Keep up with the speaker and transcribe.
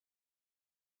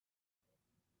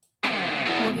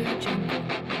Audio Jungle.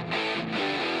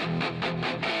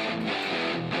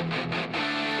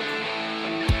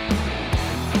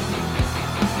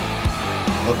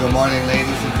 Well, good morning,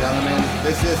 ladies and gentlemen.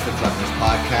 This is the Truckers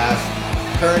Podcast.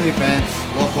 Current events,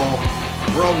 local,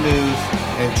 world news,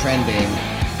 and trending.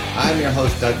 I'm your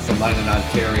host, Doug from London,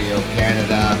 Ontario,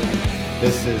 Canada.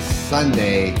 This is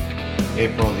Sunday,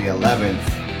 April the 11th.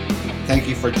 Thank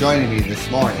you for joining me this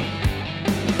morning.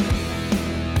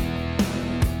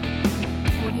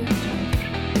 Audio Jungle. Audio Jungle.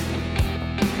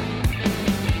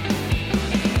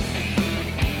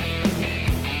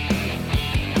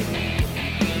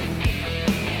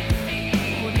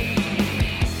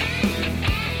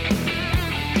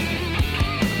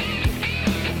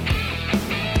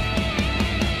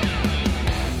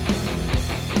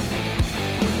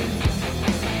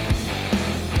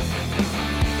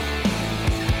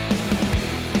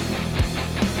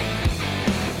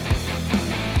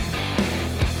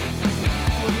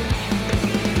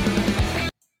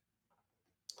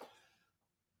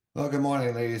 Well, good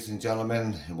morning, ladies and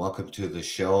gentlemen, and welcome to the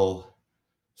show.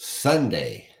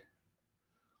 Sunday.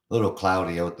 A little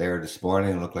cloudy out there this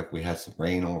morning. It looked like we had some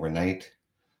rain overnight.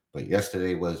 But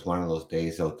yesterday was one of those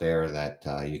days out there that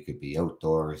you could be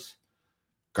outdoors,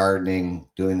 gardening,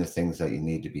 doing the things that you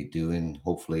need to be doing.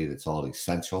 Hopefully, that's all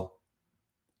essential.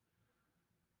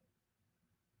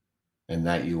 And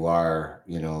that you are,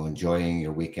 enjoying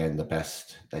your weekend the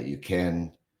best that you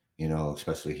can,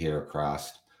 especially here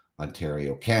across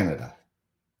Ontario, Canada,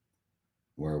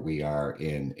 where we are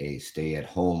in a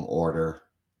stay-at-home order,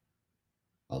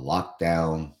 a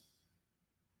lockdown,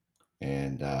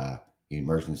 and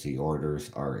emergency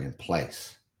orders are in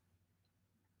place.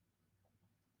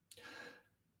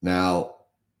 Now,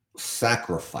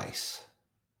 sacrifice.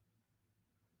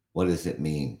 What does it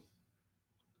mean?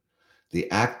 The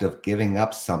act of giving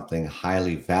up something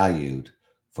highly valued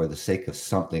for the sake of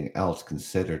something else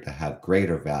considered to have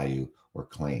greater value or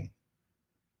claim.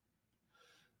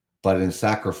 But in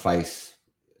sacrifice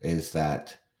is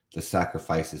that the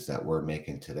sacrifices that we're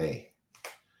making today,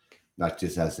 not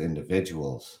just as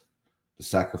individuals, the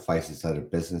sacrifices that our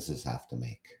businesses have to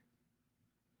make,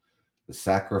 the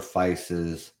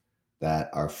sacrifices that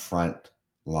our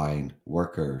frontline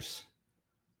workers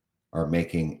are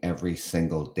making every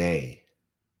single day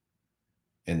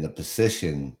in the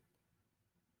position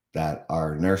that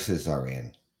our nurses are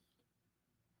in.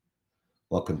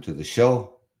 Welcome to the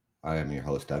show. I am your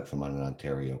host, Doug from London,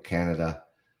 Ontario, Canada.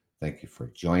 Thank you for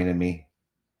joining me.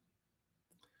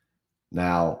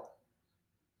 Now,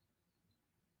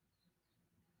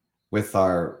 with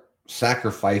our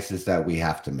sacrifices that we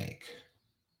have to make,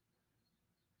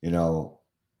 to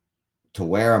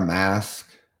wear a mask,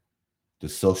 to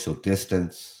social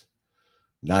distance,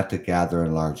 not to gather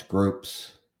in large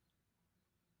groups,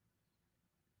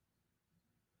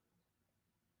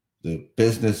 the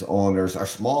business owners, our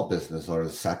small business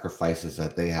owners, sacrifices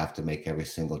that they have to make every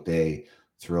single day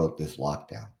throughout this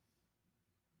lockdown.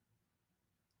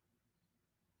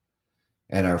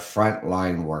 And our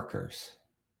frontline workers,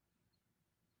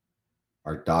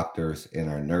 our doctors and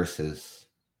our nurses,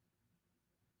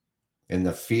 and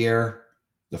the fear,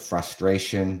 the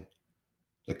frustration,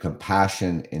 the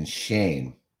compassion, and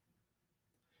shame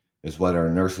is what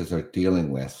our nurses are dealing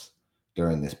with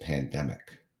during this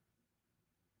pandemic.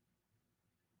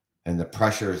 And the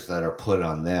pressures that are put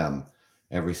on them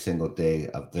every single day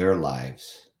of their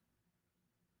lives.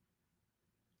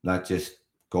 Not just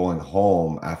going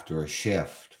home after a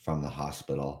shift from the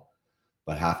hospital,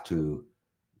 but have to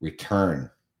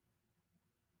return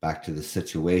back to the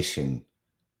situation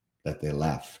that they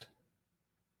left.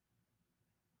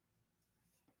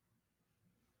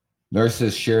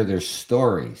 Nurses share their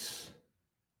stories.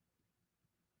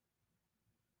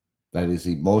 That is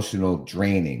emotional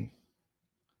draining,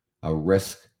 a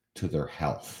risk to their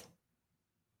health.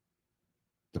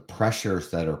 The pressures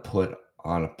that are put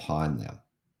on upon them.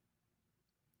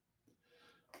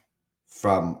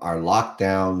 From our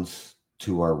lockdowns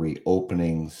to our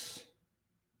reopenings,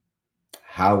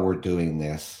 how we're doing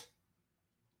this,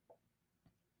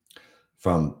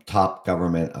 from top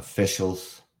government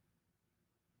officials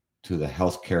to the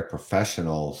healthcare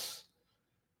professionals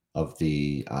of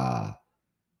the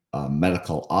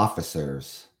medical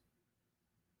officers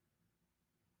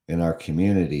in our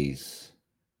communities,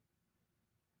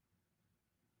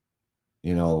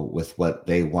 with what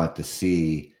they want to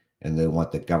see and they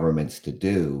want the governments to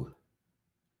do.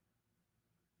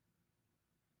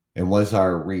 And was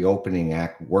our reopening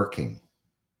act working?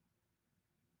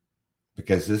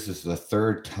 Because this is the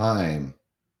third time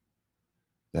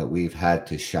that we've had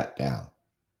to shut down.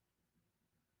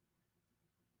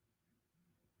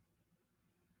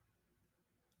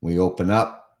 We open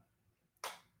up,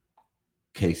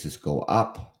 cases go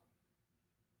up,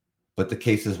 but the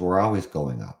cases were always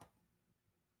going up.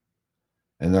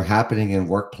 And they're happening in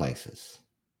workplaces.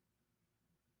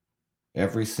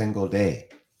 Every single day,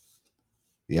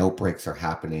 the outbreaks are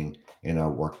happening in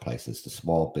our workplaces, the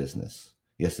small business.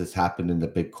 Yes, it's happened in the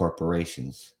big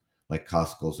corporations like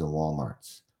Costco's and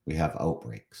Walmart's. We have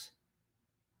outbreaks.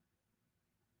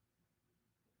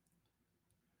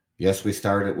 Yes, we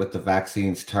started with the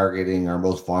vaccines targeting our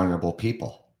most vulnerable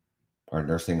people, our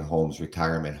nursing homes,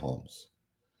 retirement homes,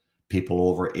 people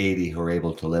over 80 who are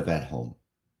able to live at home,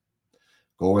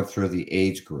 going through the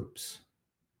age groups.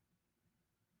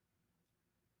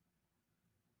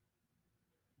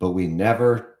 But we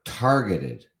never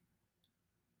targeted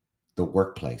the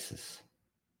workplaces.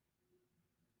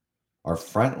 Our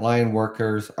frontline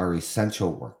workers are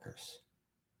essential workers.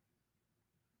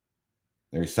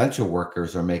 Their essential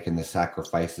workers are making the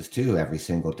sacrifices too every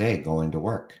single day going to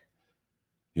work.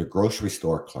 Your grocery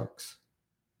store clerks,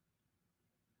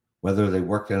 whether they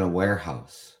work in a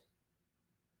warehouse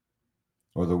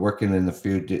or they're working in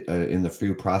the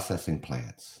food processing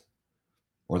plants,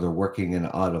 or they're working in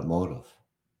automotive.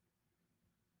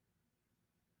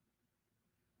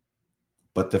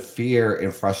 But the fear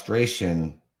and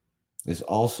frustration is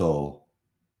also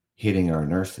hitting our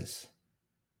nurses.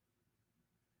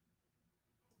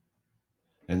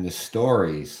 And the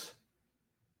stories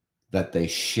that they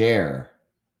share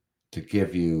to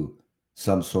give you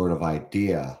some sort of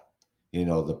idea,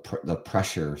 the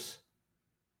pressures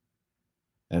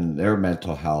and their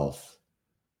mental health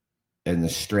and the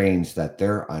strains that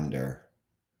they're under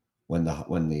when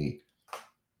the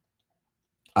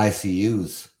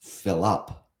ICUs fill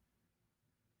up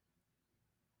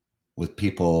with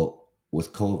people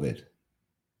with COVID.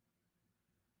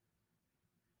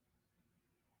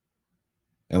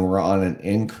 And we're on an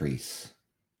increase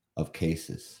of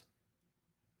cases.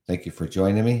 Thank you for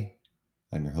joining me.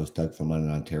 I'm your host, Doug, from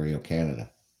London, Ontario,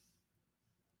 Canada.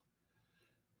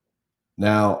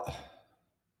 Now,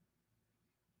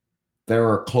 there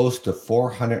are close to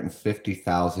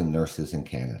 450,000 nurses in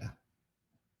Canada.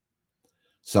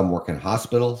 Some work in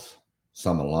hospitals,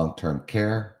 some in long-term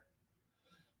care,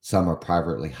 some are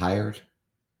privately hired,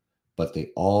 but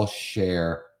they all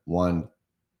share one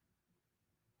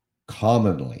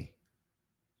commonly.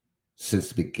 Since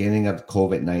the beginning of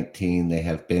COVID-19, they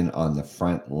have been on the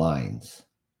front lines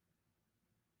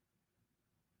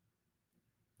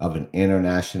of an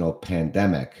international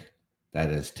pandemic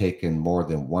that has taken more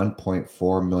than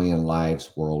 1.4 million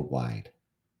lives worldwide,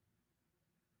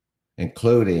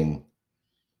 including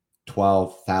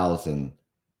 12,000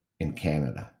 in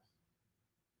Canada.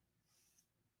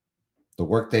 The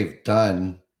work they've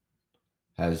done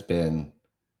has been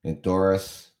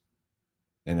endurance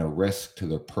and a risk to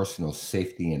their personal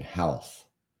safety and health,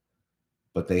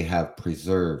 but they have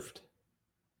preserved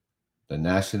the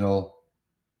national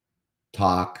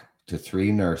talk to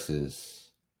 3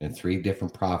 nurses in 3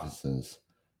 different provinces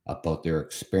about their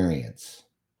experience.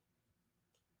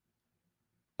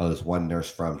 There's one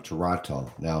nurse from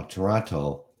Toronto. Now,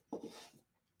 Toronto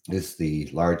is the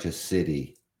largest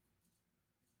city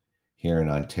here in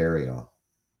Ontario.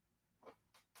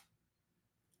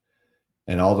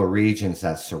 And all the regions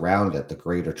that surround it, the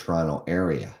Greater Toronto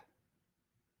Area,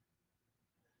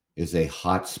 is a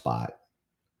hot spot.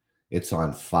 It's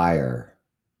on fire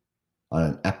on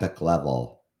an epic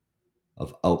level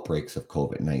of outbreaks of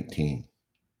COVID-19.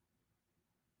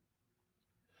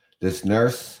 This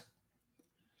nurse,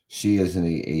 she is an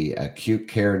acute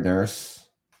care nurse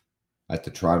at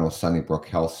the Toronto Sunnybrook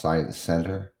Health Science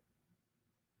Centre.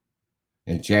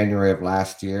 In January of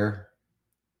last year,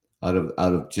 out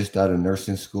of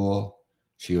nursing school,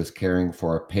 she was caring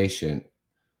for a patient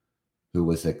who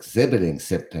was exhibiting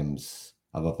symptoms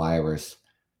of a virus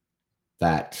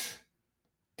that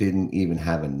didn't even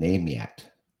have a name yet.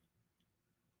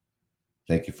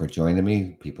 Thank you for joining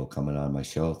me. People coming on my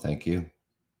show, thank you.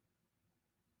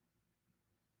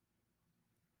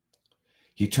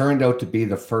 He turned out to be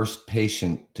the first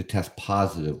patient to test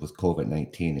positive with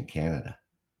COVID-19 in Canada.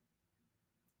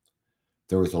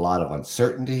 There was a lot of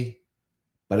uncertainty,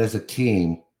 but as a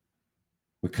team,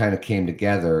 we kind of came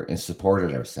together and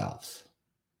supported ourselves.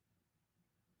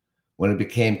 When it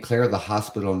became clear the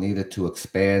hospital needed to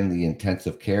expand the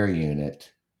intensive care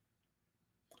unit,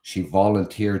 she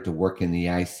volunteered to work in the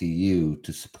ICU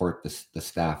to support the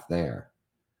staff there.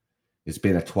 It's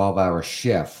been a 12-hour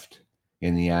shift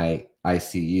in the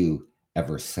ICU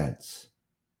ever since.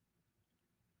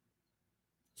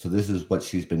 So this is what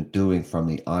she's been doing from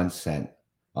the onset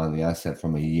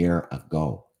from a year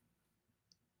ago.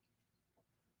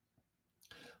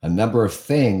 A number of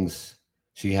things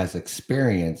she has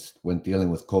experienced when dealing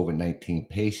with COVID-19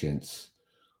 patients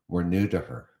were new to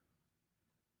her.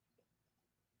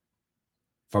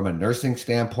 From a nursing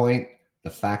standpoint, the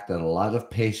fact that a lot of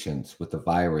patients with the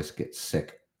virus get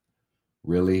sick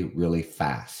really, really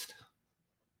fast.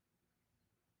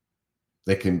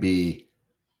 They can be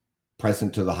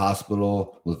present to the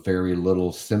hospital with very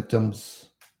little symptoms,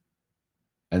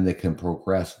 and they can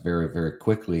progress very, very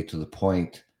quickly to the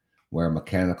point where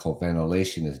mechanical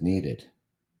ventilation is needed.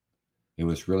 She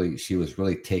was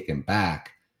really taken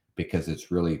back because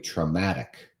it's really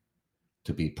traumatic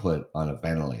to be put on a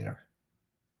ventilator.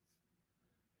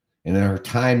 And in her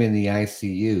time in the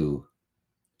ICU,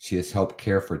 she has helped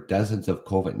care for dozens of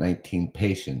COVID-19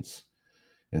 patients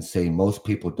and say most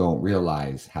people don't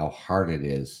realize how hard it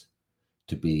is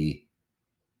to be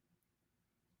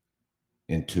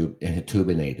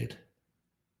intubated.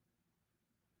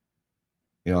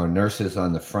 You know, nurses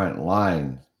on the front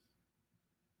line,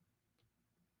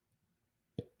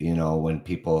 you know, when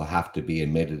people have to be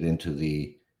admitted into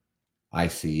the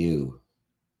ICU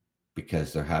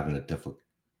because they're having a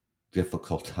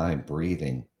difficult time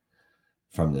breathing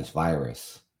from this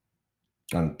virus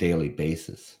on a daily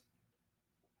basis.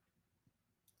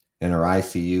 And our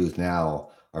ICUs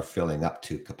now are filling up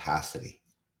to capacity.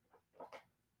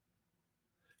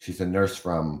 She's a nurse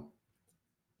from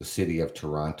the city of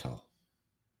Toronto.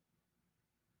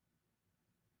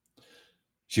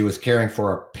 She was caring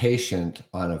for a patient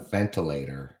on a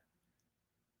ventilator,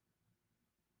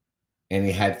 and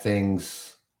he had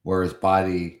things where his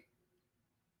body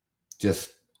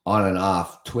just on and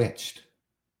off twitched,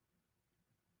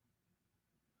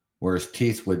 where his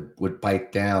teeth would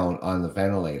bite down on the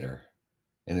ventilator,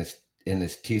 and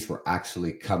his teeth were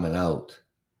actually coming out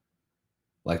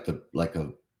like a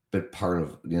bit part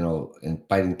of, you know, and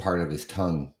biting part of his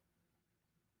tongue.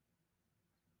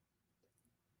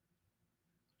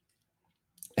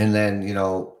 And then, you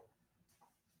know,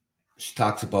 she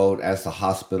talks about as the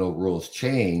hospital rules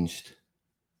changed,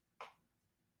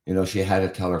 you know, she had to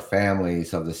tell her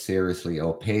families of the seriously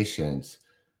ill patients,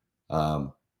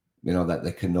 you know, that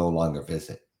they could no longer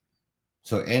visit.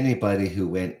 So anybody who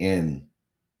went in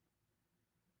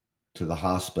to the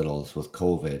hospitals with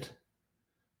COVID,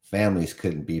 families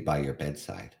couldn't be by your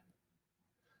bedside.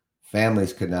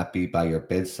 Families could not be by your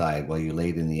bedside while you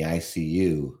laid in the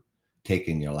ICU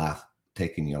taking your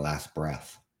last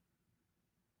breath.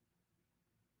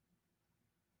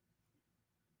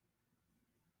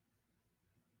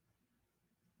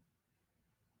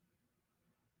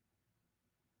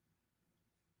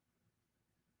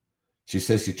 She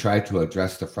says she tried to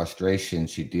address the frustration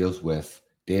she deals with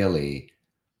daily,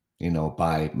 you know,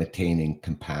 by maintaining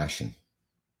compassion.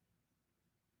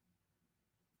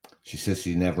 She says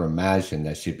she never imagined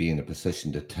that she'd be in a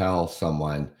position to tell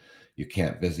someone you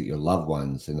can't visit your loved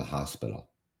ones in the hospital.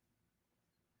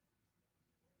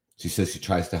 She says she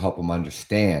tries to help them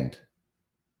understand,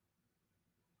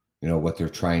 you know, what they're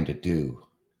trying to do,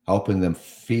 helping them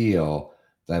feel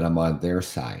that I'm on their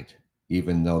side,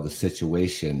 even though the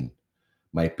situation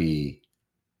might be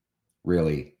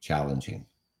really challenging.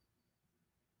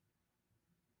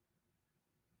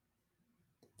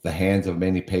 The hands of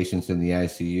many patients in the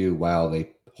ICU, while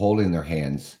they holding their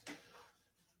hands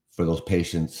for those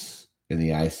patients in the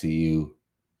ICU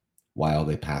while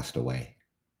they passed away.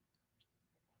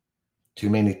 Too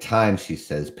many times, she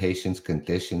says, patients'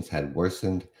 conditions had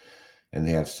worsened and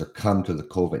they have succumbed to the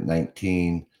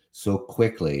COVID-19 so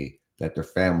quickly that their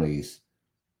families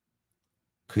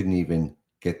couldn't even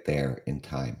get there in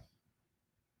time.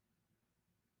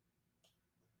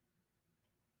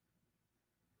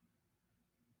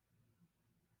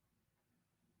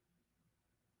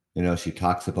 You know, she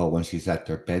talks about when she's at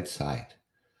their bedside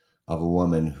of a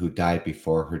woman who died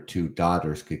before her two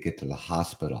daughters could get to the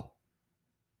hospital.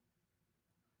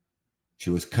 She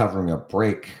was covering a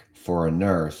break for a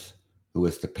nurse who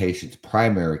was the patient's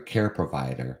primary care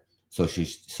provider, so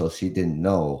she didn't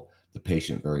know the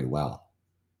patient very well.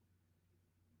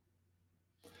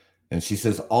 And she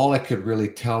says, all I could really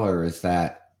tell her is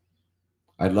that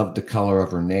I loved the color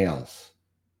of her nails,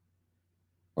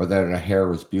 or that her hair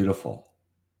was beautiful,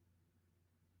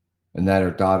 and that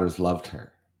her daughters loved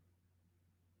her.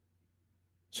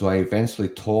 So I eventually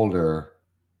told her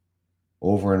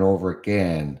over and over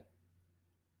again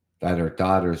that her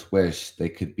daughters wish they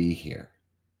could be here.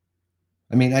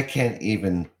 I mean, I can't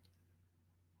even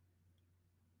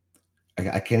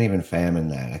fathom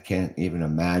that. I can't even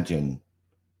imagine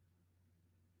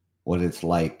what it's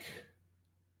like,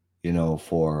 you know,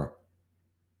 for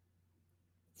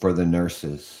the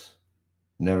nurses,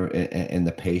 and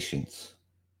the patients,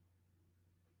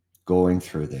 going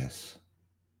through this.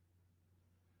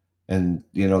 And,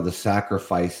 the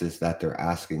sacrifices that they're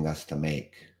asking us to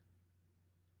make.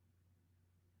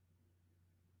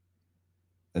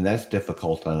 And that's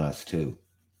difficult on us too.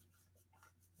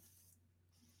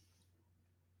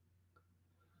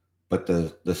 But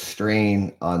the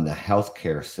strain on the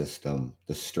healthcare system,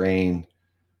 the strain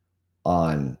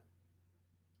on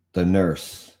the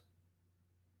nurse,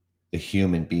 the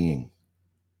human being.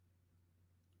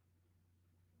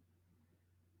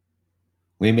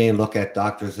 We may look at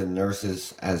doctors and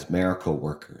nurses as miracle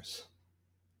workers.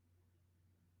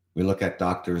 We look at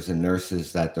doctors and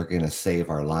nurses that they're going to save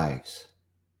our lives.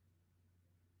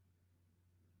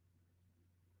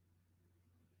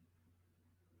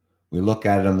 We look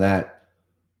at them that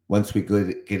once we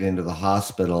get into the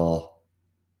hospital,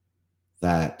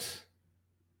 that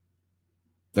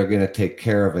they're going to take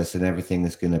care of us and everything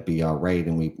is going to be all right.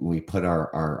 And we put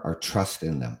our trust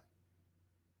in them.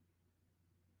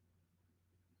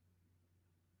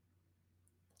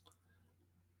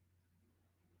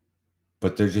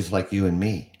 But they're just like you and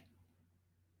me.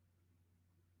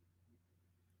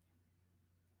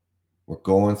 We're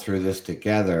going through this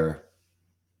together,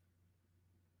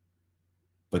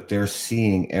 but they're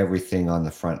seeing everything on the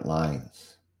front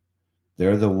lines.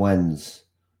 They're the ones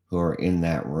who are in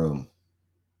that room.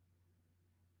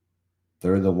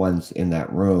 They're the ones in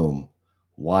that room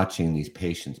watching these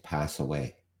patients pass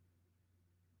away.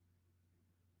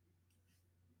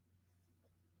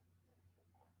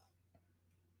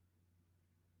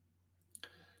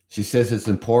 She says it's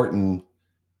important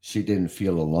she didn't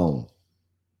feel alone.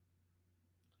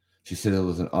 She said it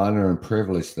was an honor and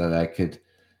privilege that I could,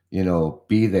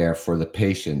 be there for the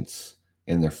patients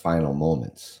in their final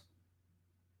moments.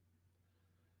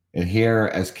 And here,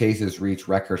 as cases reach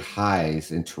record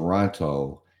highs in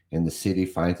Toronto and the city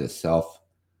finds itself,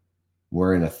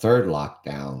 we're in a third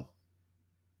lockdown.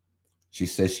 She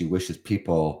says she wishes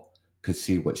people could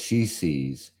see what she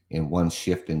sees in one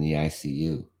shift in the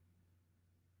ICU.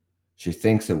 She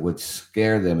thinks it would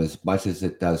scare them as much as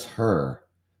it does her,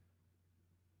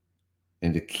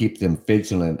 and to keep them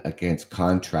vigilant against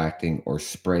contracting or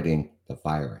spreading the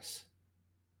virus.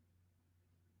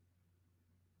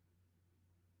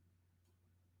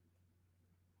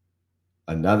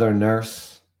 Another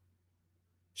nurse,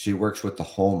 she works with the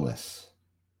homeless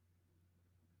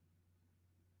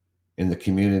in the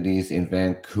communities in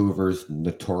Vancouver's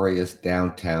notorious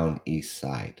downtown east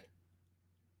side.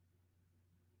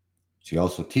 She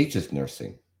also teaches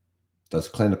nursing, does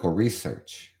clinical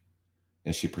research,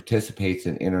 and she participates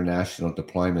in international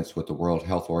deployments with the World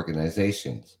Health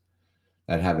Organizations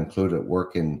that have included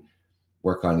work on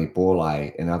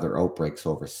Ebola and other outbreaks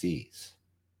overseas.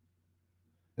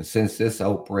 And since this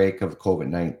outbreak of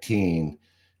COVID-19,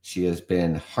 she has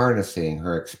been harnessing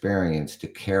her experience to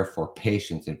care for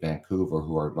patients in Vancouver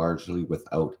who are largely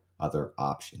without other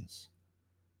options.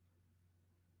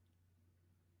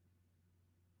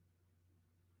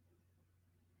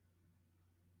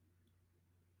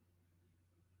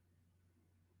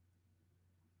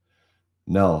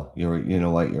 No, you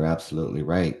know what? You're absolutely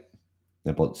right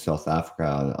about South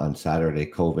Africa on Saturday.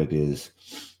 COVID is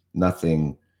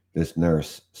nothing this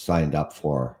nurse signed up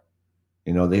for.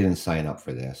 They didn't sign up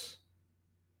for this.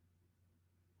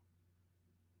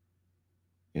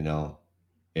 It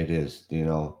is,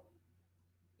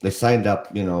 they signed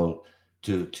up,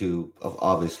 to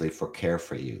obviously for care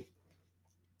for you,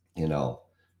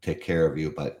 take care of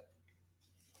you. But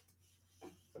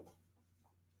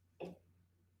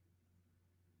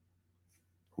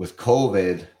with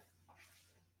COVID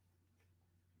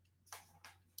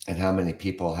and how many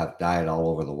people have died all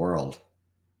over the world,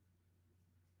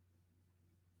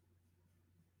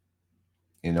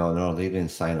 no, they didn't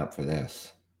sign up for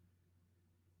this.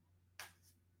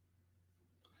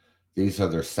 These are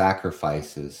their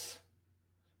sacrifices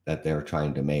that they're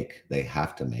trying to make, they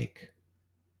have to make.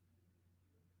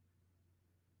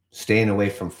 Staying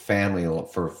away from family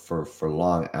for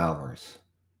long hours.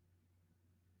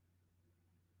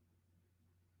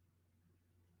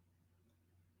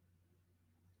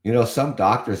 Some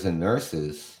doctors and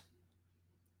nurses,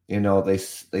 they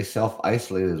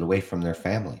self-isolated away from their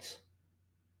families.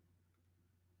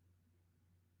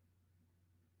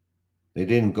 They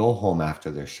didn't go home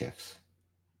after their shifts.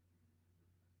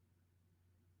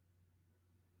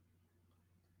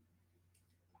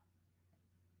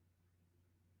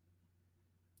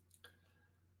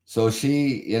 So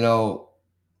she, and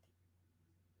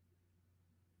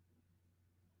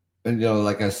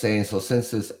like I was saying, so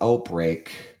since this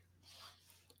outbreak,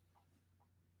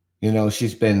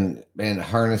 she's been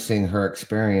harnessing her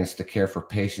experience to care for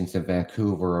patients in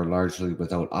Vancouver who are largely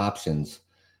without options,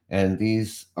 And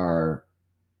these are,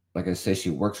 like I say, she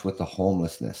works with the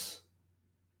homelessness.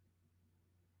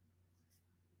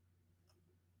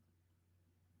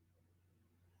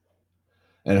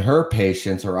 And her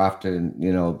patients are often,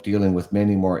 dealing with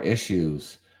many more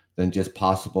issues than just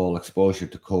possible exposure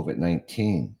to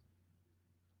COVID-19,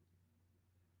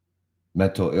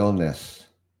 mental illness,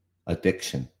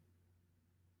 addiction.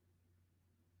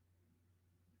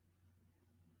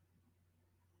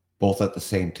 Both at the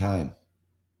same time.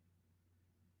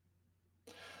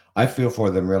 I feel for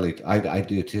them really. I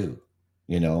do too.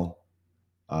 You know,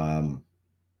 um,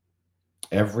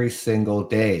 every single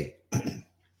day,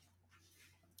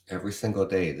 every single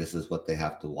day, this is what they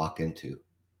have to walk into.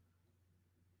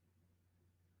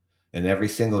 And every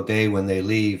single day when they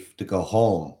leave to go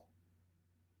home,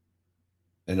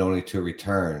 and only to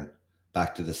return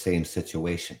back to the same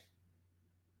situation.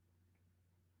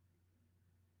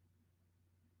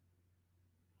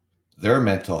 Their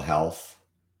mental health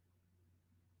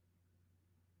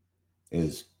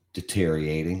is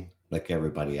deteriorating like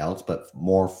everybody else, but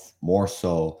more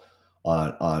so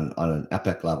on an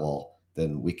epic level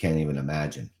than we can't even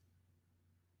imagine.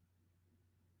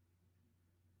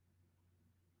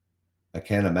 I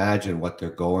can't imagine what they're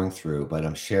going through, but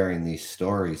I'm sharing these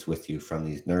stories with you from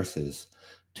these nurses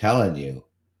telling you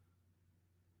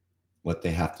what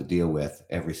they have to deal with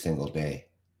every single day.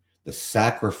 The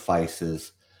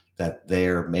sacrifices that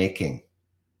they're making.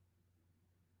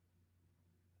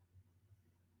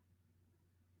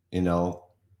 You know,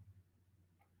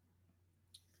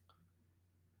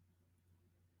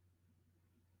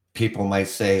 people might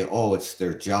say, oh, it's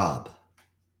their job.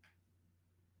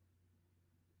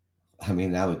 I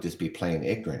mean, that would just be plain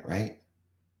ignorant, right?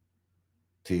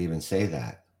 To even say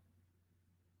that.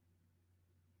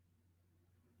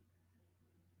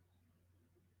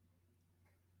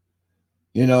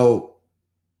 You know,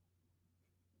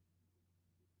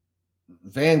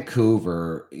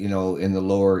 Vancouver, in the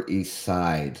Lower East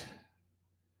Side,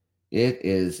 it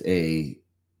is a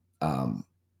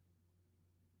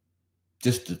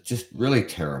just really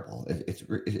terrible.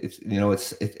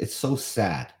 It's so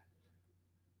sad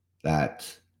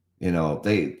that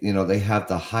they have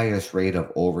the highest rate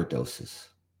of overdoses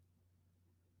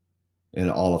in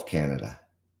all of Canada.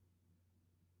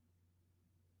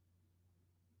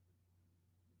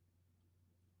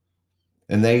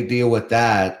 And they deal with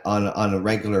that on a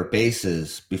regular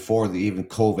basis before even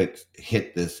COVID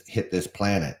hit this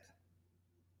planet.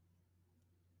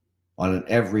 On an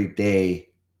everyday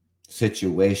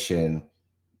situation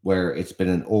where it's been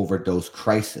an overdose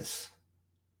crisis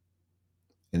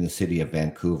in the city of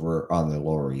Vancouver on the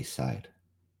Lower East Side.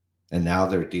 And now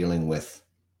they're dealing with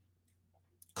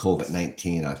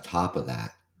COVID-19 on top of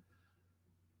that.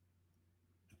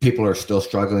 People are still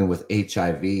struggling with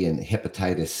HIV and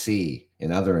hepatitis C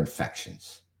and other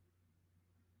infections.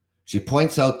 She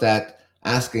points out that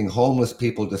asking homeless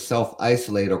people to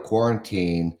self-isolate or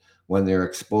quarantine when they're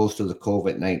exposed to the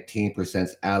COVID-19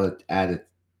 presents added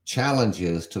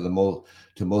challenges to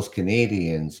most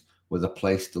Canadians with a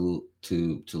place to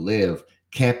live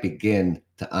can't begin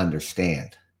to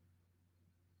understand.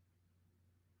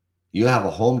 You have a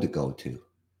home to go to.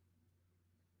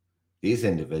 These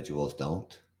individuals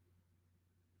don't.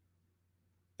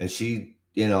 And she,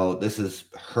 this is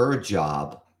her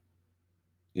job,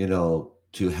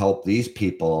 to help these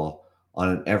people on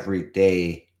an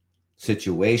everyday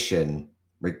situation,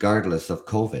 regardless of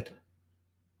COVID.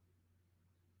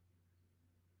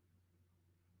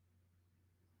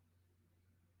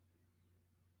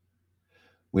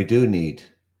 We do need,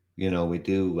 need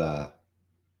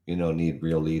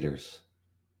real leaders.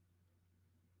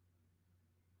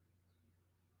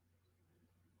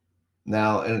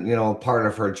 Now, and part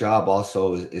of her job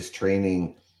also is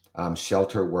training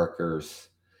shelter workers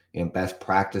in best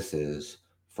practices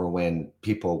for when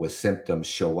people with symptoms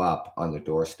show up on their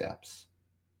doorsteps.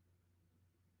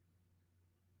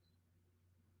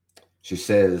 She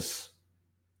says,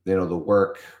 the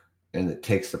work, and it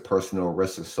takes the personal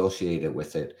risk associated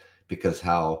with it because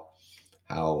how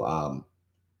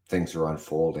things are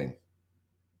unfolding.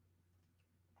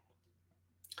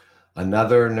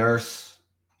 Another nurse,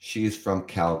 she's from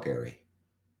Calgary.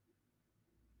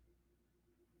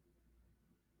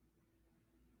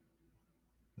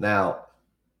 Now,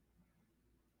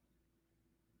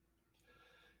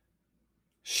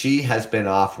 she has been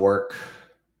off work,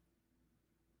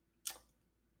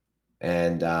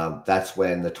 and that's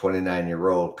when the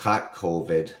 29-year-old caught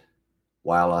COVID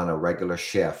while on a regular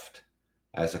shift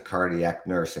as a cardiac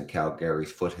nurse in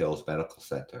Calgary's Foothills Medical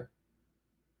Center.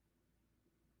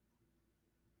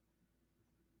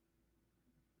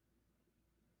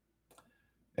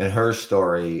 And her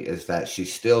story is that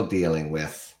she's still dealing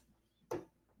with,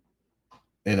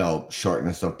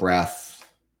 shortness of breath,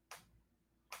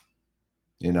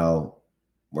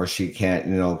 where she can't,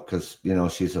 because,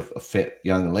 she's a fit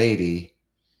young lady,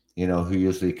 who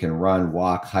usually can run,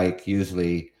 walk, hike.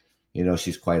 Usually,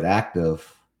 she's quite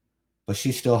active, but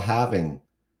she's still having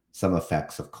some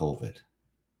effects of COVID.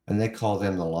 And they call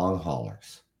them the long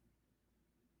haulers.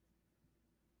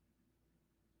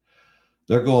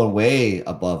 They're going way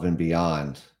above and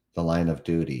beyond the line of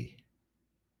duty,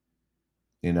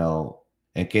 and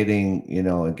getting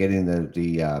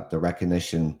the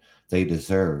recognition they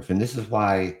deserve. And this is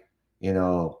why,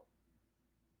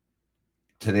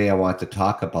 today I want to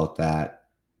talk about that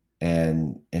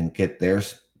and get their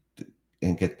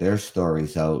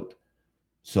stories out,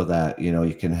 so that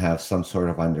you can have some sort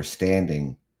of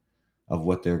understanding of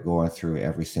what they're going through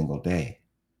every single day.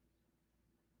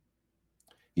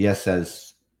 Yes,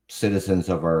 as citizens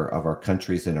of our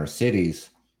countries and our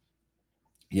cities,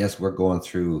 yes, we're going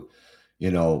through,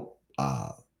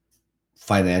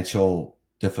 financial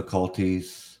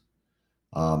difficulties.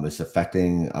 It's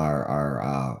affecting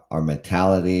our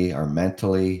mentality, our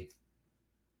mentally.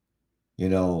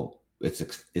 It's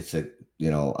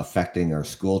affecting our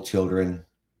school children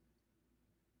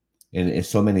in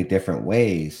so many different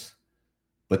ways.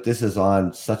 But this is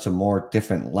on such a more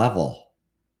different level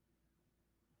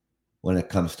when it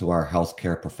comes to our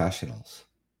healthcare professionals.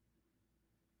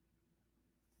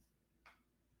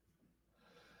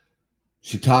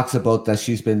 She talks about that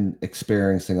she's been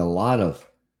experiencing a lot of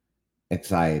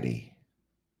anxiety.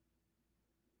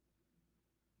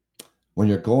 When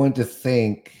you're going to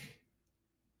think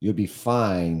you'll be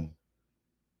fine,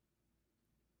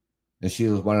 and she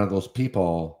was one of those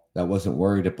people that wasn't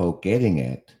worried about getting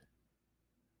it.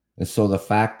 And so the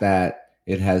fact that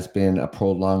it has been a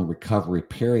prolonged recovery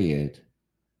period,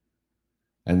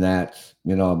 and that,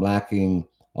 I'm lacking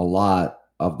a lot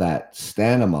of that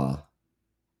stamina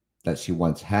that she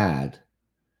once had.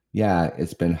 Yeah,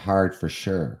 it's been hard for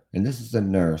sure. And this is a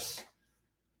nurse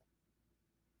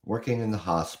working in the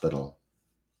hospital,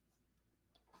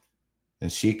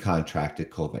 and she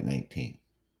contracted COVID-19.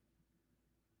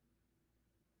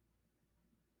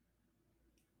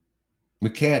 We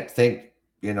can't think,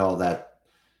 that,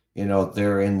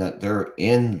 they're in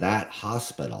that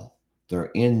hospital.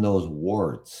 They're in those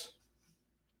wards,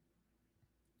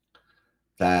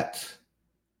 that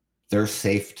they're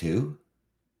safe too.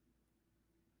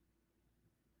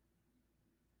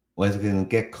 Was going to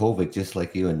get COVID just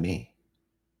like you and me.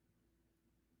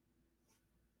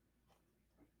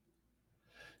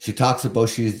 She talks about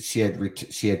she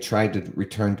had tried to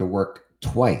return to work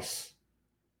twice,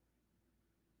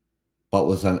 but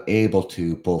was unable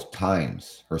to both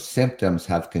times. Her symptoms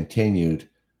have continued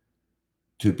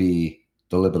to be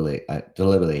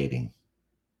debilitating.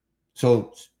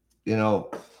 So,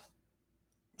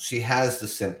 she has the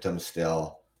symptoms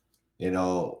still,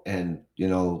 and,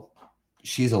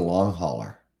 she's a long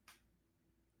hauler.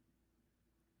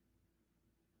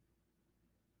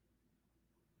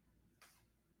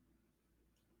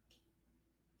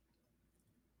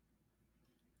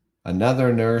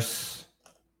 Another nurse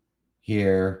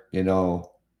here,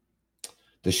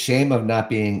 the shame of not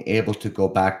being able to go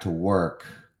back to work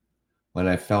when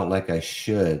I felt like I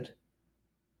should,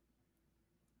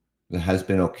 that has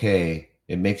been okay.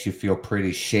 It makes you feel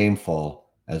pretty shameful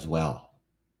as well.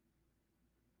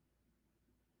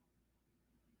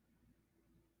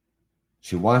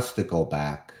 She wants to go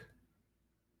back,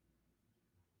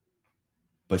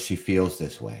 but she feels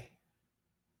this way.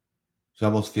 She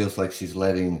almost feels like she's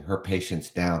letting her patients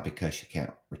down because she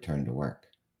can't return to work.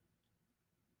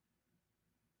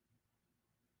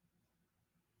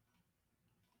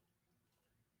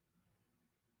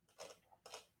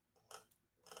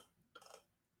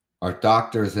 Our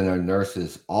doctors and our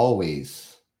nurses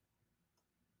always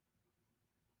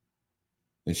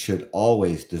and should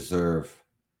always deserve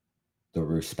the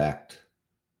respect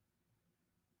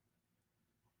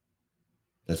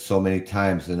that so many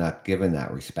times they're not given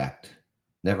that respect.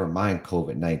 Never mind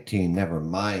COVID-19, never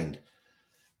mind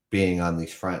being on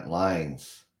these front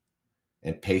lines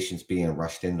and patients being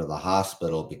rushed into the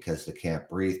hospital because they can't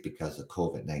breathe because of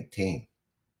COVID-19.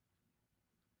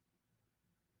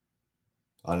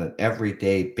 On an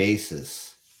everyday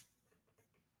basis,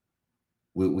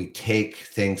 we take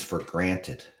things for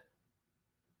granted.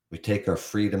 We take our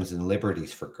freedoms and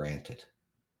liberties for granted.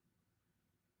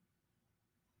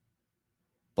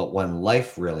 But when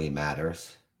life really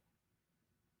matters,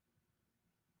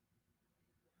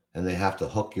 and they have to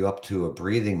hook you up to a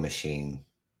breathing machine,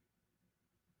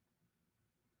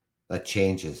 that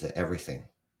changes everything.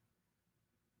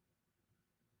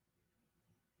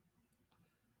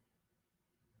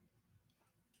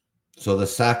 So the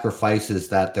sacrifices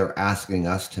that they're asking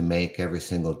us to make every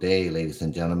single day, ladies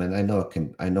and gentlemen, I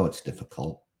know it's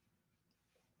difficult,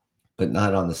 but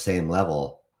not on the same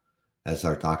level as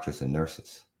our doctors and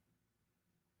nurses.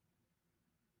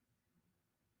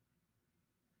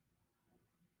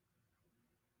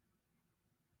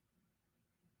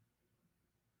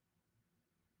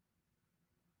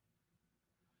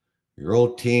 Your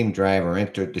old team driver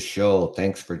entered the show.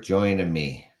 Thanks for joining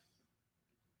me.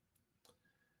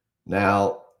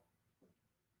 Now,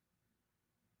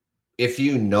 if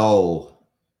you know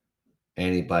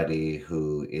anybody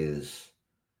who is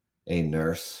a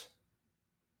nurse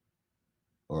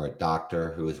or a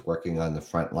doctor who is working on the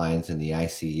front lines in the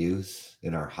ICUs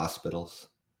in our hospitals,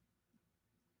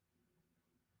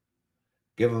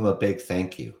 give them a big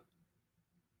thank you.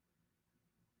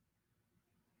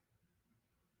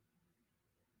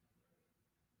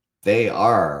 They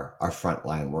are our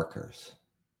frontline workers.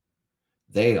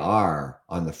 They are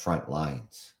on the front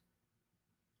lines.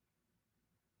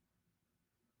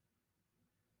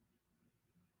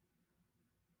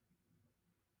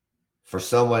 For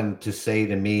someone to say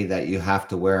to me that you have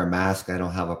to wear a mask, I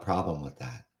don't have a problem with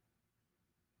that.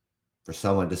 For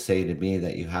someone to say to me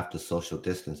that you have to social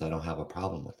distance, I don't have a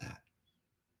problem with that.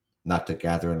 Not to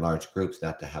gather in large groups,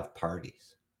 not to have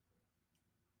parties.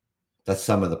 That's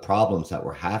some of the problems that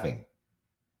we're having.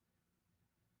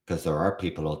 Because there are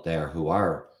people out there who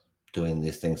are doing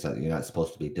these things that you're not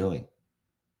supposed to be doing.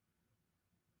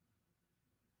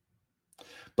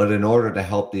 But in order to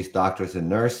help these doctors and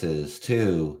nurses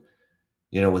too,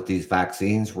 with these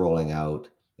vaccines rolling out,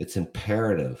 it's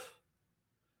imperative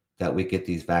that we get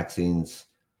these vaccines,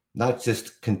 not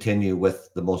just continue with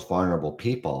the most vulnerable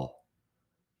people,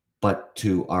 but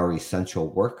to our essential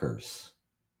workers,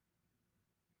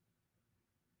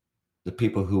 the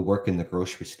people who work in the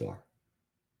grocery store,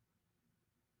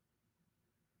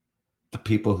 the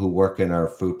people who work in our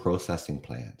food processing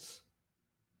plants,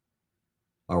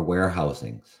 our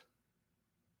warehousings.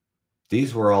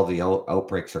 These were all the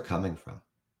outbreaks are coming from.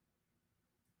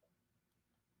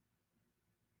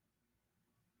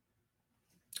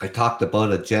 I talked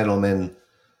about a gentleman,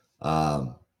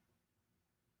 one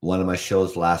of my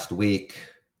shows last week,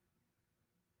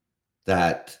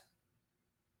 that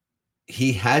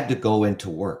he had to go into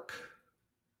work.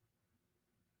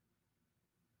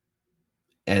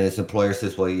 And his employer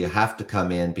says, well, you have to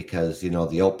come in because,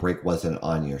 the outbreak wasn't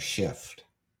on your shift.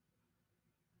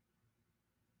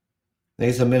 And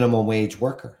he's a minimum wage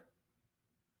worker.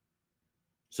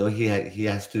 So he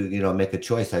has to, make a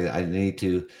choice. I need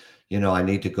to, I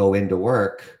need to go into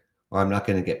work or I'm not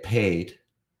going to get paid.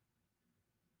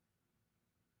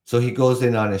 So he goes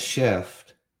in on a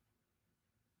shift.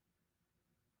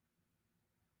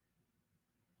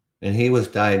 And he was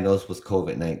diagnosed with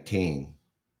COVID-19.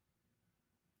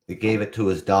 He gave it to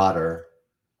his daughter.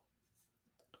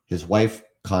 His wife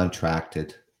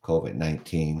contracted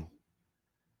COVID-19.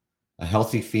 A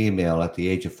healthy female at the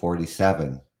age of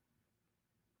 47.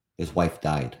 His wife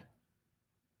died.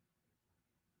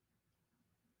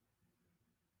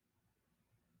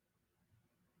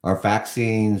 Our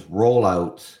vaccines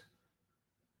rollout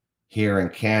here in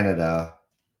Canada,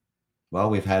 well,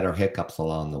 we've had our hiccups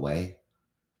along the way.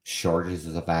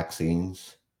 Shortages of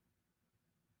vaccines.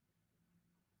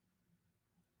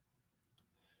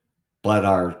 But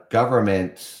our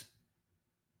government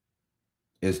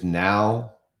is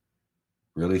now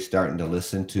really starting to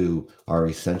listen to our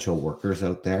essential workers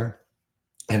out there.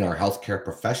 And our healthcare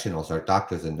professionals, our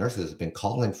doctors and nurses have been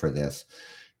calling for this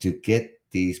to get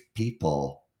these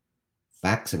people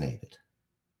vaccinated.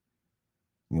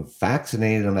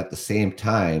 Vaccinate them at the same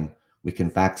time we can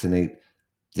vaccinate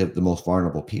the most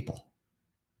vulnerable people.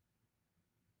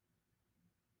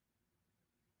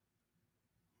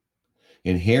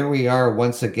 And here we are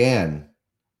once again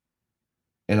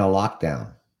in a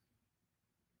lockdown.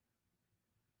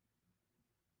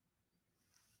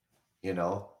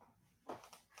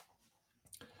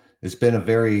 It's been a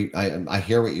very, I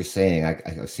hear what you're saying.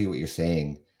 I see what you're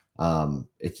saying.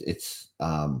 It's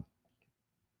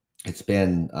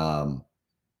been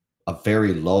a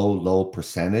very low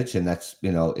percentage, and that's,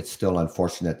 it's still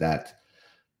unfortunate that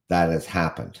has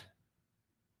happened.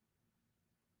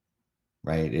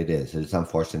 Right? It's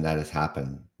unfortunate that has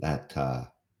happened. That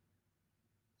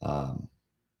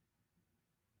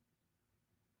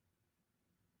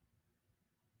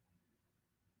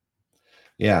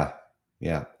yeah,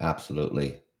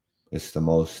 absolutely. It's the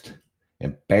most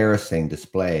embarrassing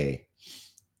display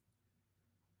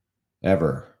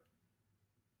ever.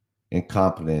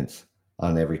 Incompetence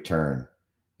on every turn.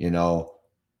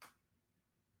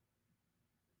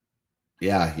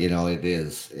 Yeah, it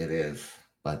is. It is.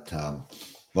 But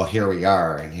well, here we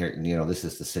are, and here, this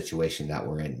is the situation that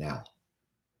we're in now.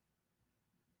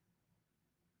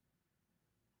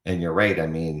 And you're right.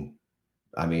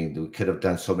 We could have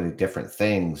done so many different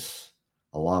things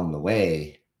along the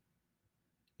way.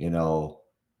 Look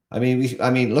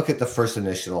at the first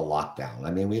initial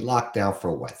lockdown. We locked down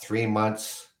for what, 3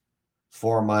 months,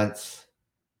 4 months,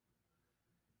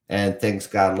 and things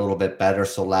got a little bit better.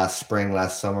 So last spring,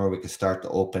 last summer, we could start to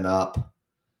open up.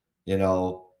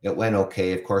 It went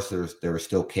okay. Of course, there were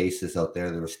still cases out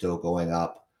there. They were still going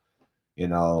up.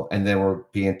 And then we're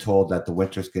being told that the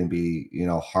winter's going to be,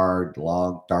 hard,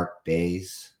 long, dark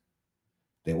days.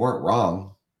 They weren't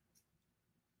wrong.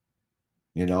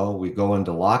 We go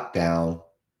into lockdown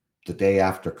the day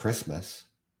after Christmas.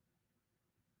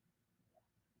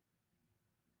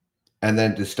 And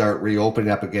then to start reopening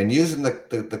up again, using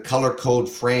the color code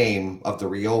frame of the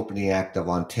Reopening Act of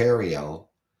Ontario,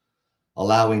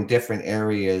 allowing different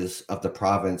areas of the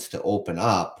province to open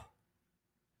up.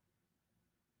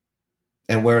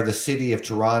 And where the city of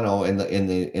Toronto in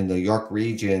the York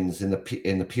regions, in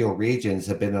the Peel regions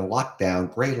have been in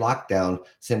lockdown, gray lockdown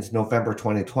since November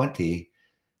 2020.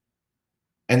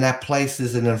 And that place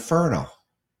is an inferno.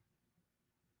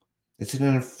 It's an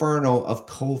inferno of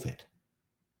COVID.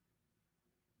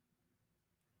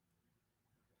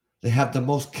 They have the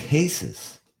most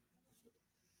cases.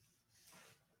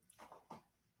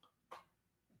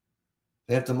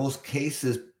 They have the most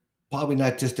cases, probably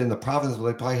not just in the province, but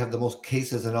they probably have the most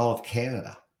cases in all of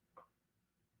Canada.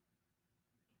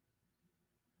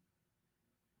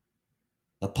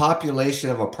 A population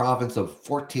of a province of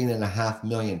 14.5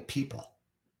 million people.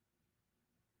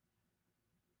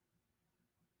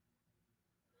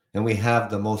 And we have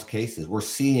the most cases. We're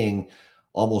seeing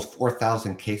almost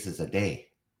 4,000 cases a day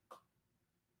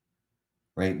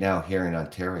right now here in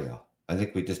Ontario. I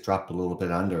think we just dropped a little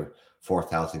bit under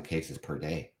 4,000 cases per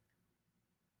day.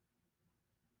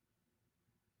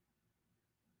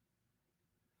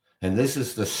 And this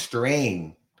is the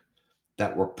strain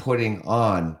that we're putting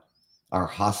on our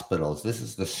hospitals. This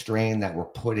is the strain that we're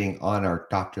putting on our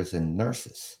doctors and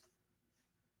nurses.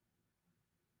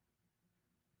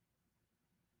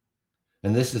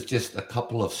 And this is just a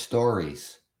couple of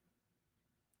stories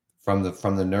from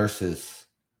the nurses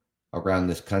around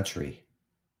this country,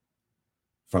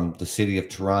 from the city of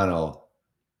Toronto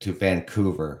to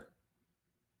Vancouver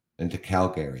and to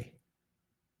Calgary.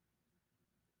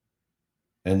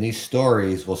 And these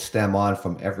stories will stem on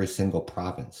from every single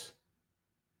province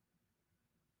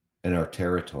in our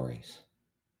territories.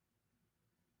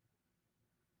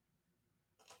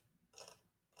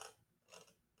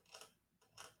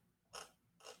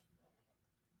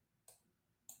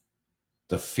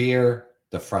 The fear,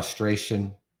 the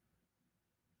frustration,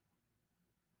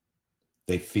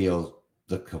 they feel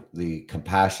the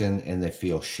compassion, and they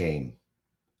feel shame.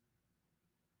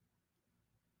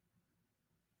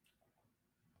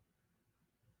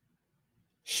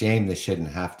 Shame they shouldn't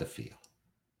have to feel.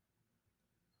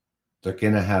 They're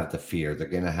going to have the fear. They're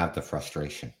going to have the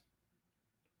frustration.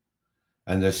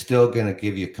 And they're still going to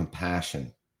give you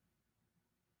compassion.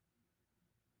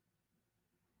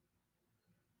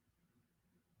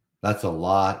 That's a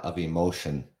lot of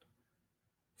emotion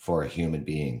for a human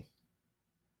being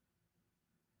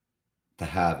to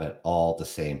have at all the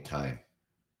same time.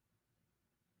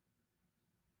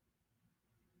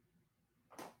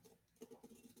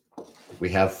 We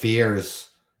have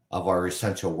fears of our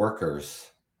essential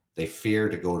workers. They fear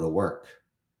to go to work.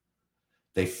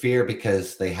 They fear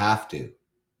because they have to,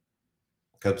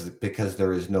 because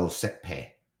there is no sick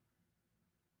pay.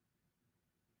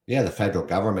 Yeah, the federal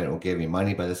government will give you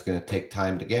money, but it's going to take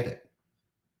time to get it.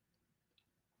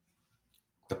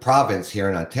 The province here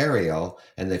in Ontario,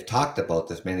 and they've talked about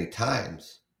this many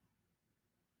times,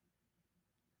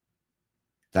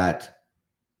 that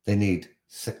they need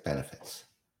sick benefits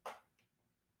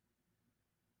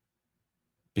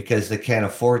because they can't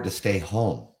afford to stay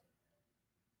home.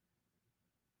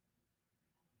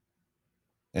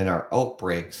 And our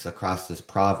outbreaks across this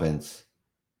province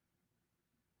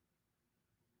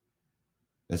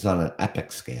is on an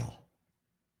epic scale.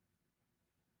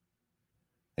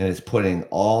 And it's putting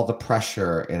all the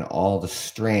pressure and all the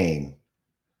strain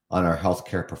on our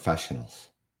healthcare professionals,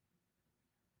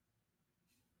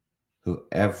 who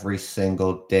every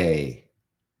single day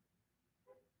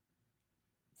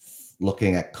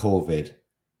looking at COVID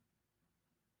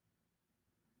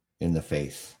in the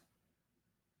face.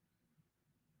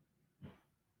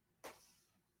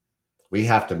 We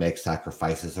have to make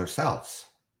sacrifices ourselves.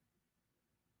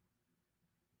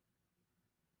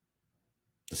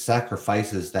 The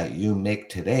sacrifices that you make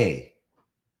today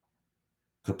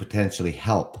could potentially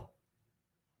help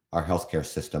our healthcare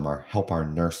system, or help our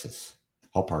nurses,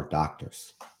 help our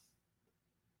doctors.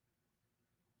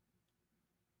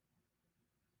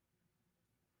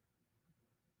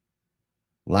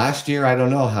 Last year, I don't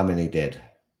know how many did.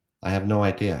 I have no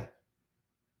idea.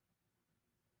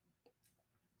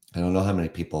 I don't know how many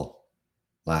people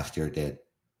last year did.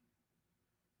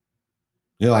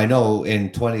 I know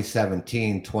in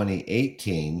 2017,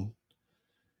 2018,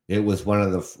 it was one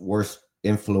of the worst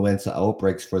influenza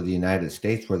outbreaks for the United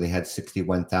States, where they had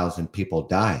 61,000 people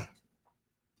die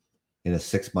in a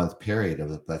 6-month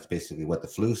period. That's basically what the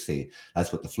flu season.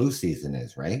 That's what the flu season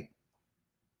is, right?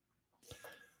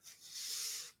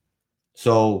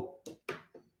 So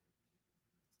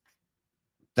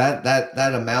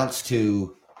that amounts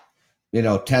to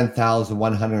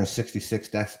 10,166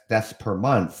 deaths per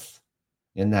month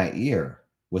in that year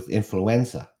with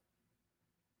influenza.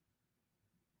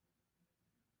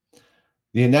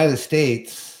 The United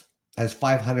States has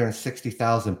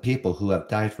 560,000 people who have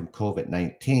died from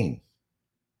COVID-19.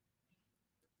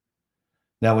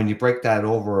 Now, when you break that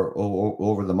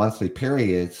over the monthly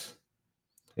periods,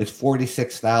 it's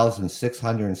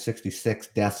 46,666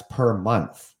 deaths per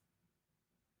month.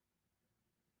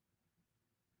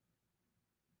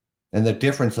 And the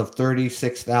difference of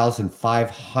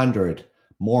 36,500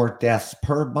 more deaths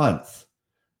per month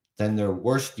than their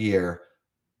worst year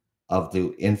of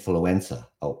the influenza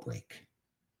outbreak.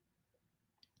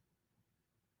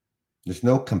 There's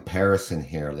no comparison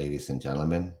here, ladies and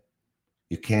gentlemen.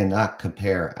 You cannot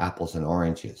compare apples and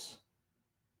oranges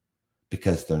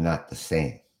because they're not the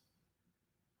same.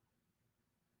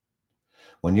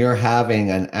 When you're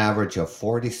having an average of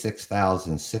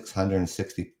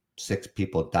 46,666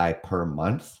 people die per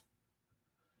month,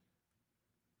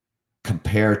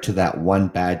 compared to that one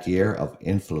bad year of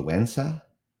influenza,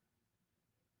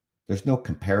 there's no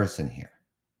comparison here.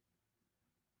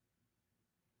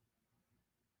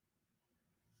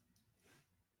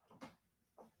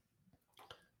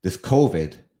 This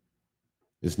COVID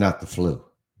is not the flu.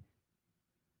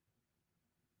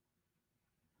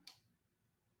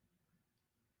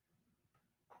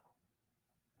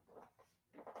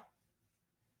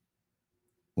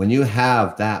 When you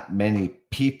have that many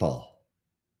people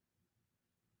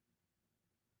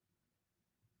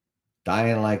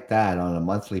dying like that on a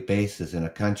monthly basis in a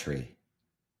country,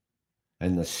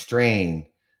 and the strain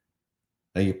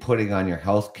that you're putting on your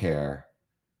health care,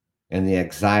 and the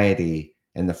anxiety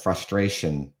and the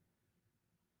frustration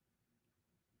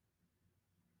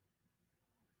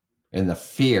and the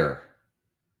fear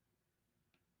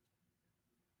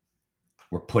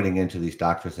we're putting into these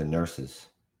doctors and nurses,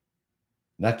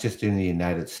 not just in the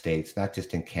United States, not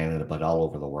just in Canada, but all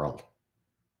over the world.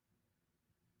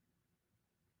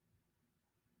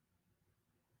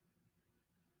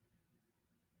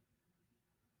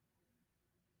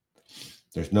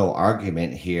 There's no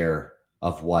argument here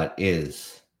of what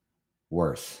is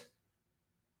worse.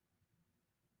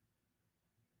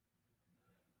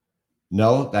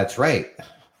 No, that's right.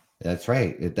 That's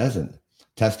right. It doesn't.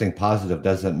 Testing positive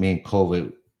doesn't mean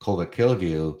COVID killed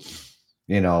you,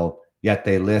 yet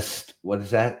they list, what is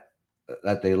that?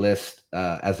 That they list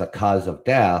as a cause of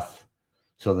death.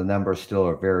 So the numbers still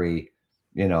are very,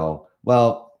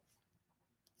 well,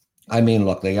 I mean,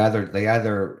 look, they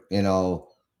either,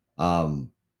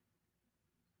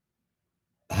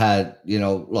 had,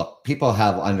 look, people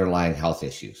have underlying health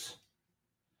issues.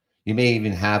 You may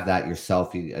even have that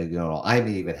yourself. I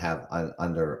may even have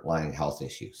underlying health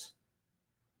issues,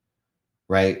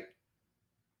 right?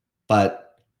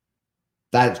 But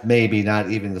that's maybe not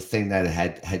even the thing that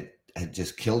had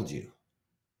just killed you.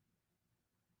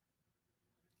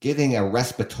 Getting a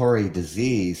respiratory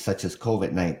disease such as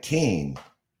COVID-19,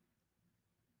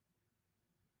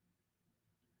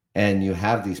 and you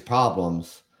have these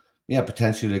problems,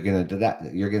 potentially you're going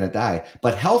to die.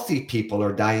 But healthy people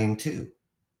are dying too.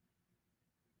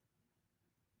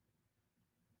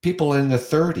 People in their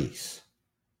 30s,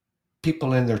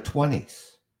 people in their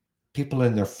 20s, people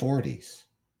in their 40s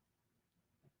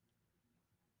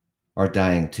are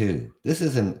dying too. This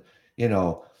isn't, an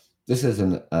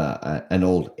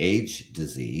old age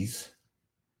disease.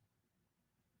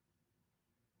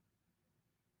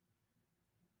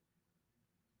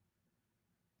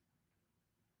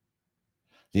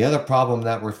 The other problem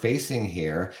that we're facing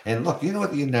here, and look, you know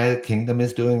what the United Kingdom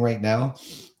is doing right now?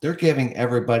 They're giving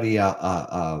everybody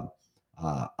a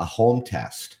home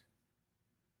test.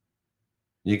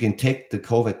 You can take the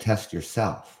COVID test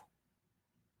yourself.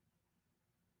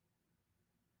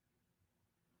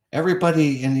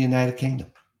 Everybody in the United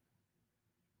Kingdom.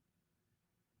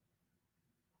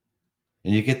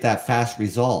 And you get that fast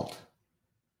result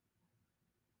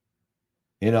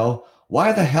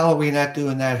Why the hell are we not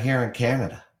doing that here in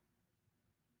Canada?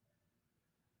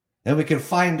 And we can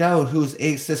find out who's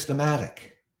asymptomatic.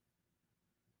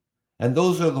 And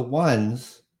those are the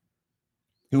ones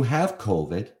who have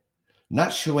COVID,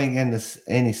 not showing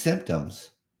any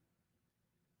symptoms,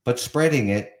 but spreading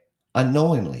it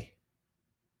unknowingly.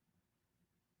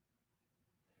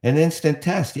 An instant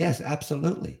test, yes,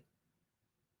 absolutely.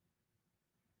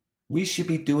 We should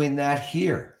be doing that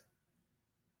here.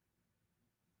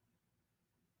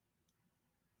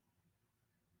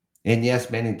 And yes,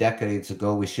 many decades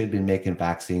ago, we should be making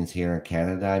vaccines here in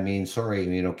Canada. I mean, sorry,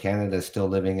 Canada is still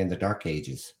living in the dark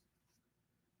ages.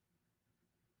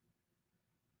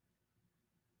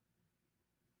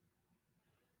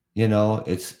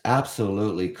 It's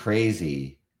absolutely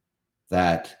crazy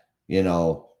that,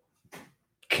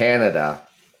 Canada,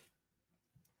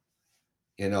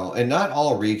 and not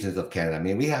all regions of Canada. I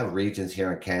mean, we have regions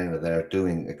here in Canada that are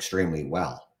doing extremely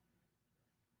well.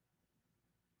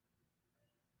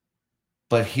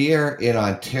 But here in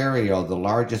Ontario, the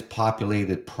largest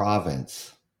populated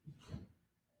province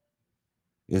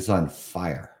is on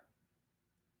fire.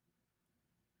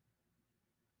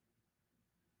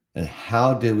 And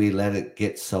how do we let it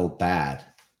get so bad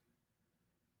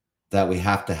that we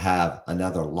have to have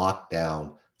another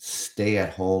lockdown,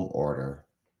 stay-at-home order?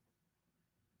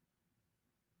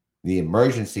 The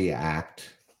Emergency Act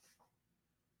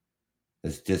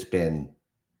has just been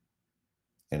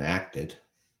enacted.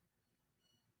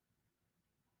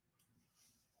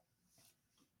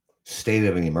 State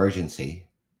of an emergency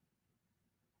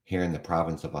here in the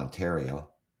province of Ontario.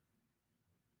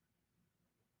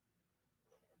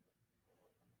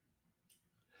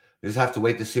 We just have to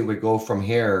wait to see where we go from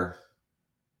here.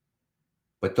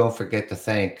 But don't forget to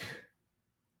thank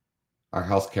our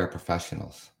healthcare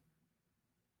professionals.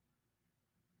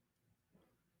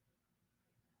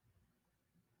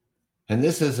 And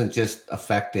this isn't just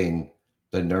affecting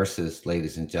the nurses,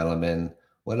 ladies and gentlemen.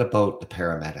 What about the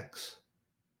paramedics?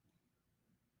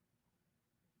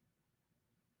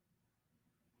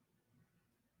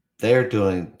 They're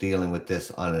dealing with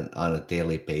this on a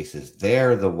daily basis.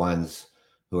 They're the ones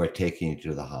who are taking you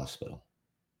to the hospital.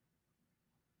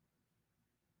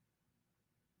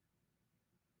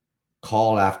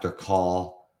 Call after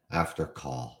call after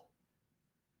call.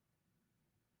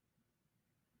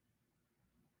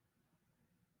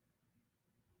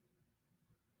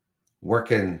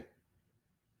 Working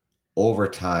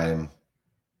overtime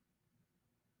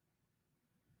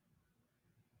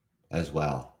as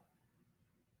well.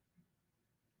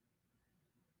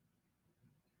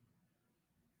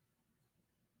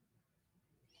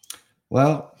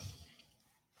 Well,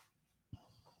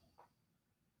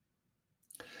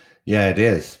 yeah, it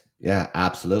is. Yeah,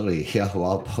 absolutely. Yeah,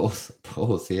 well,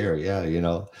 both here. Yeah, it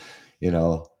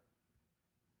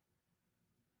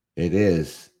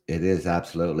is. It is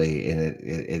absolutely, and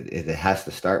it has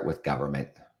to start with government.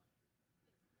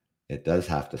 It does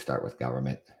have to start with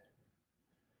government.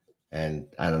 And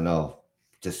I don't know,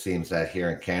 just seems that here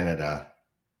in Canada,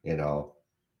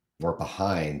 we're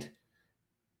behind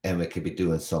and we could be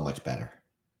doing so much better.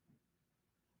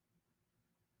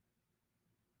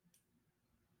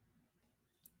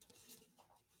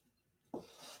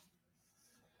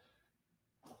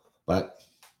 But,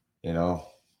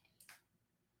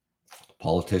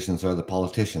 politicians are the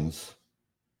politicians.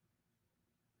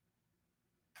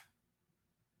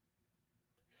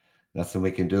 Nothing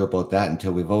we can do about that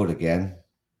until we vote again.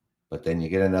 But then you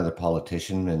get another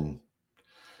politician and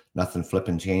nothing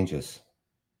flipping changes.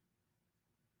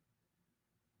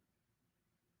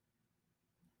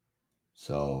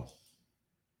 So,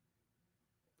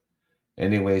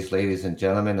 anyways, ladies and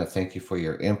gentlemen, I thank you for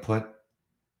your input.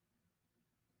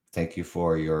 Thank you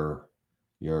for your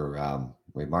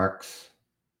remarks.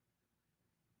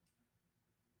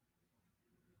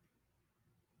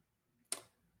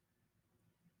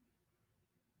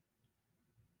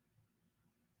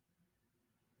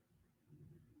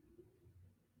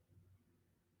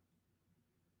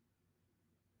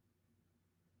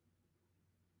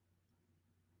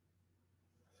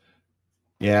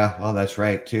 Yeah, well, that's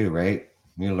right too, right?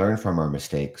 We learn from our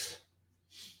mistakes,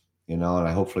 and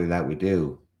hopefully that we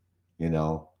do,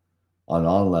 on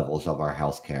all levels of our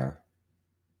healthcare.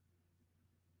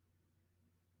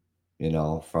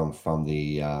 From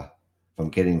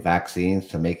getting vaccines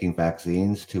to making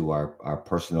vaccines to our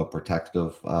personal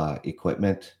protective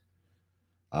equipment.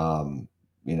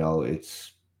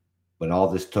 It's when all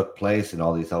this took place and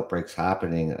all these outbreaks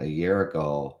happening a year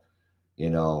ago,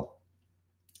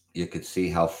 you could see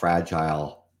how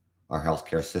fragile our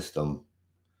healthcare system,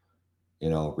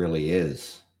 really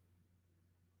is.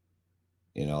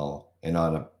 and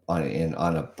on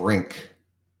a brink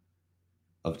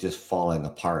of just falling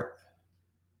apart.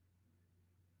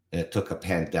 And it took a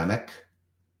pandemic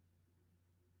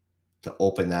to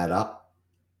open that up,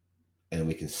 and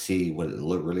we can see what it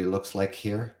really looks like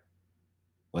here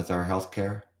with our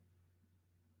healthcare.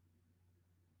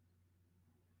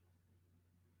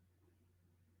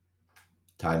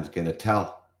 Time's going to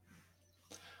tell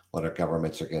what our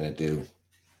governments are going to do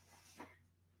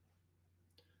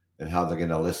and how they're going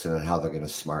to listen and how they're going to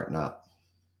smarten up.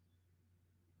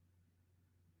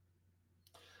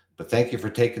 But thank you for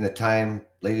taking the time,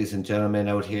 ladies and gentlemen,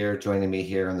 out here, joining me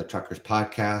here on the Truckers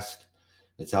Podcast.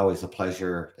 It's always a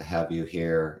pleasure to have you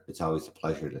here. It's always a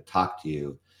pleasure to talk to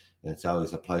you. And it's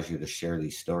always a pleasure to share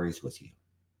these stories with you.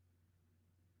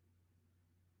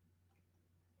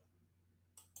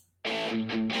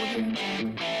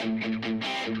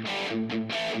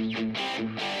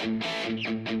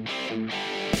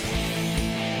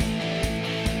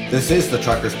 This is the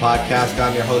Truckers Podcast.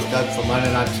 I'm your host, Doug, from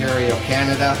London, Ontario,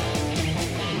 Canada.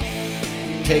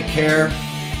 Take care.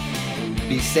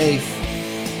 Be safe.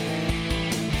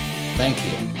 Thank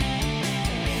you.